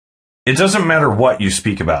It doesn't matter what you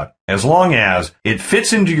speak about, as long as it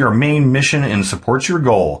fits into your main mission and supports your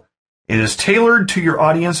goal. It is tailored to your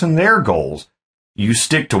audience and their goals. You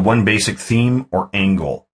stick to one basic theme or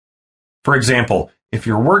angle. For example, if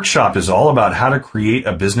your workshop is all about how to create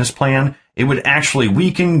a business plan, it would actually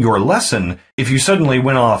weaken your lesson if you suddenly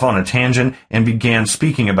went off on a tangent and began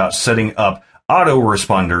speaking about setting up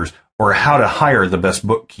autoresponders or how to hire the best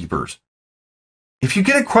bookkeepers. If you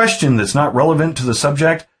get a question that's not relevant to the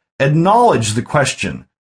subject, acknowledge the question.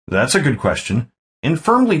 That's a good question, and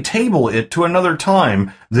firmly table it to another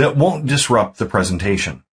time that won't disrupt the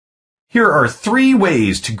presentation. Here are 3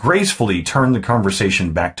 ways to gracefully turn the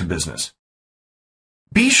conversation back to business.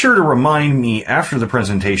 Be sure to remind me after the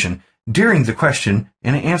presentation during the question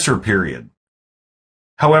and answer period.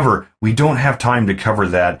 However, we don't have time to cover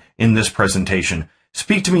that in this presentation.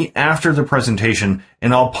 Speak to me after the presentation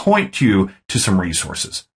and I'll point you to some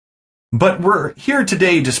resources. But we're here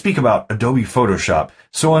today to speak about Adobe Photoshop,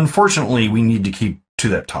 so unfortunately we need to keep to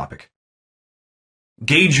that topic.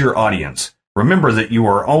 Gauge your audience. Remember that you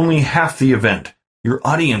are only half the event. Your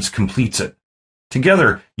audience completes it.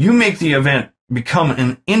 Together, you make the event become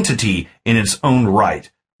an entity in its own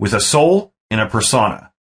right, with a soul and a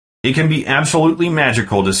persona. It can be absolutely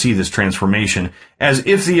magical to see this transformation, as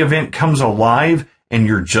if the event comes alive and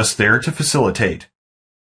you're just there to facilitate.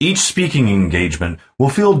 Each speaking engagement will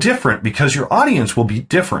feel different because your audience will be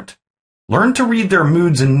different. Learn to read their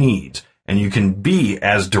moods and needs, and you can be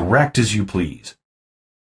as direct as you please.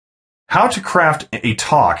 How to craft a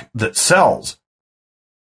talk that sells.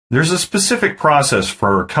 There's a specific process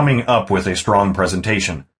for coming up with a strong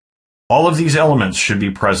presentation. All of these elements should be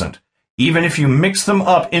present, even if you mix them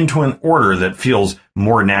up into an order that feels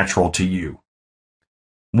more natural to you.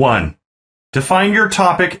 1. Define your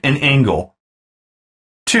topic and angle.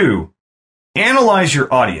 2. Analyze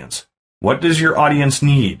your audience. What does your audience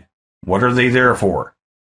need? What are they there for?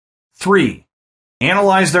 3.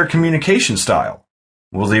 Analyze their communication style.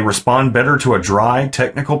 Will they respond better to a dry,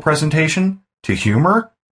 technical presentation? To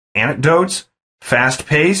humor? Anecdotes?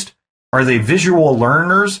 Fast-paced? Are they visual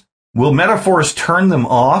learners? Will metaphors turn them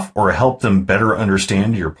off or help them better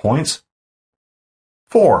understand your points?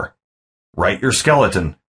 4. Write your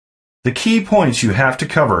skeleton. The key points you have to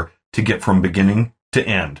cover to get from beginning to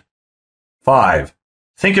end. 5.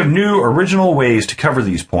 Think of new, original ways to cover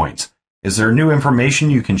these points. Is there new information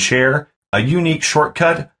you can share? A unique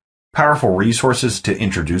shortcut? Powerful resources to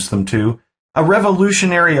introduce them to? A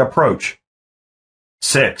revolutionary approach?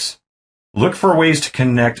 6. Look for ways to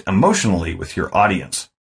connect emotionally with your audience.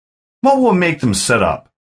 What will make them sit up,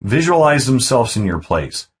 visualize themselves in your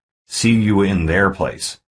place, see you in their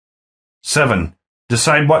place? 7.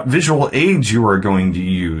 Decide what visual aids you are going to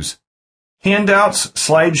use. Handouts,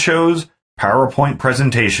 slideshows, PowerPoint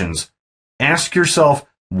presentations. Ask yourself,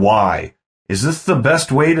 why? Is this the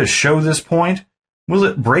best way to show this point? Will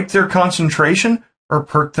it break their concentration or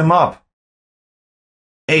perk them up?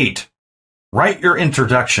 8. Write your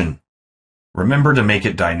introduction. Remember to make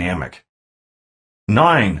it dynamic.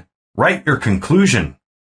 9. Write your conclusion.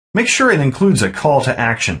 Make sure it includes a call to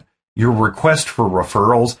action, your request for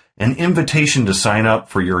referrals, an invitation to sign up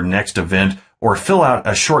for your next event, or fill out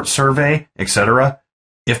a short survey, etc.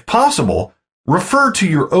 If possible, refer to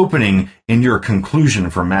your opening in your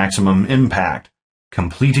conclusion for maximum impact,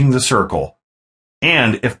 completing the circle.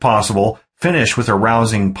 And, if possible, finish with a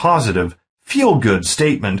rousing, positive, feel-good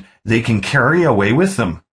statement they can carry away with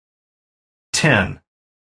them. 10.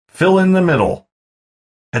 Fill in the middle.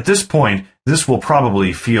 At this point, this will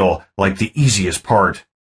probably feel like the easiest part.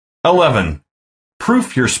 11.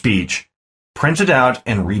 Proof your speech. Print it out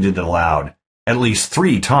and read it aloud, at least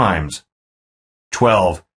 3 times.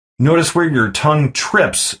 12. Notice where your tongue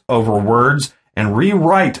trips over words and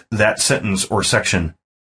rewrite that sentence or section.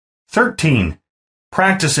 13.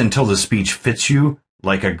 Practice until the speech fits you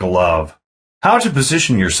like a glove. How to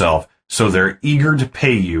position yourself so they're eager to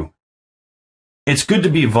pay you. It's good to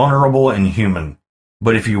be vulnerable and human,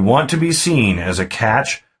 but if you want to be seen as a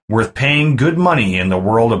catch worth paying good money in the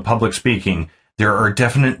world of public speaking, there are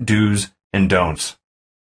definite do's and don'ts.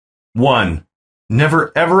 1.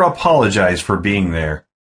 Never ever apologize for being there.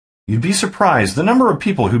 You'd be surprised the number of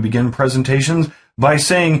people who begin presentations by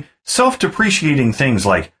saying self-depreciating things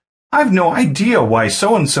like, "I've no idea why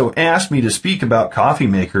so-and-so asked me to speak about coffee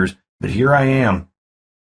makers, but here I am."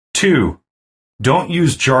 2. Don't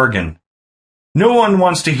use jargon. No one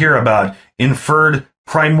wants to hear about inferred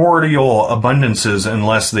primordial abundances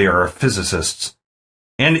unless they are physicists.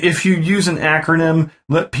 And if you use an acronym,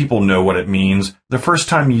 let people know what it means the first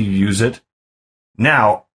time you use it.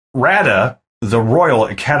 Now, RADA, the Royal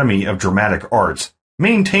Academy of Dramatic Arts,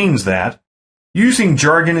 maintains that Using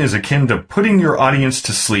jargon is akin to putting your audience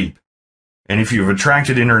to sleep. And if you've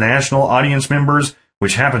attracted international audience members,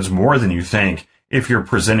 which happens more than you think if you're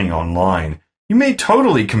presenting online, you may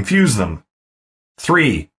totally confuse them.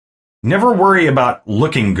 3. Never worry about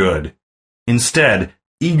looking good. Instead,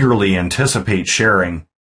 eagerly anticipate sharing.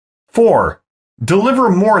 4. Deliver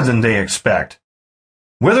more than they expect.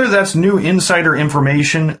 Whether that's new insider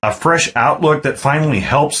information, a fresh outlook that finally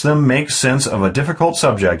helps them make sense of a difficult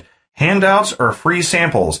subject, handouts, or free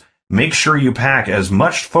samples, make sure you pack as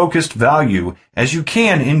much focused value as you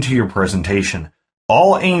can into your presentation,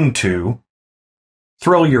 all aimed to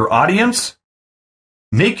thrill your audience,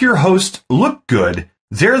 make your host look good.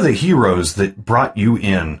 They're the heroes that brought you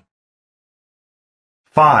in.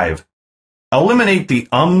 5. Eliminate the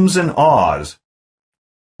ums and ahs.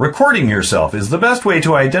 Recording yourself is the best way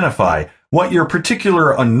to identify what your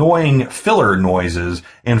particular annoying filler noises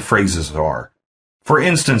and phrases are. For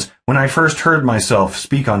instance, when I first heard myself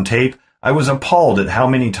speak on tape, I was appalled at how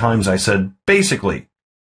many times I said, basically.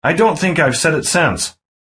 I don't think I've said it since.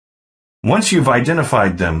 Once you've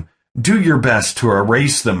identified them, do your best to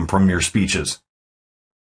erase them from your speeches.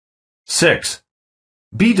 6.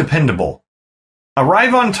 Be dependable.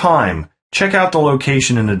 Arrive on time. Check out the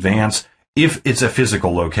location in advance if it's a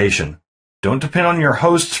physical location. Don't depend on your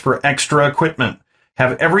hosts for extra equipment.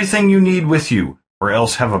 Have everything you need with you, or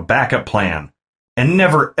else have a backup plan. And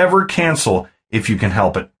never ever cancel if you can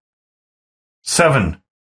help it. 7.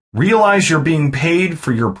 Realize you're being paid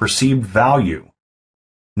for your perceived value.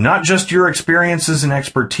 Not just your experiences and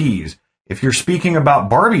expertise. If you're speaking about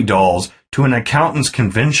Barbie dolls to an accountant's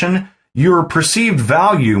convention, your perceived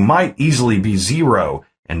value might easily be 0,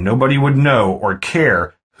 and nobody would know or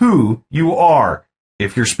care who you are.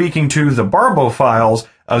 If you're speaking to the Barbophiles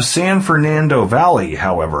of San Fernando Valley,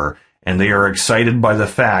 however, and they are excited by the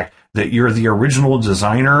fact that you're the original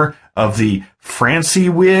designer of the Francie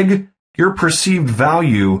wig, your perceived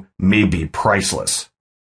value may be priceless.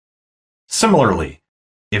 Similarly,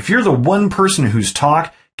 if you're the one person whose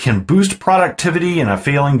talk can boost productivity in a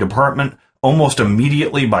failing department almost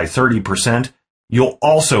immediately by 30%, you'll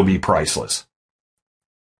also be priceless.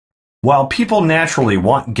 While people naturally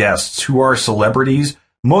want guests who are celebrities,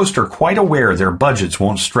 most are quite aware their budgets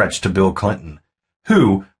won't stretch to Bill Clinton,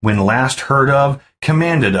 who, when last heard of,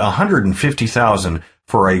 commanded $150,000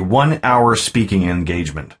 for a 1-hour speaking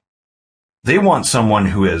engagement. They want someone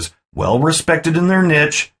who is well respected in their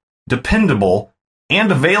niche, dependable,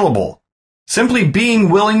 and available. Simply being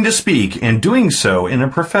willing to speak and doing so in a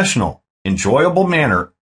professional, enjoyable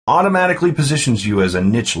manner automatically positions you as a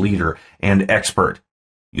niche leader and expert.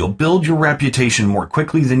 You'll build your reputation more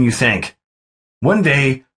quickly than you think. One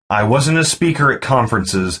day, I wasn't a speaker at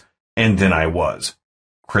conferences, and then I was.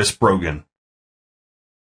 Chris Brogan.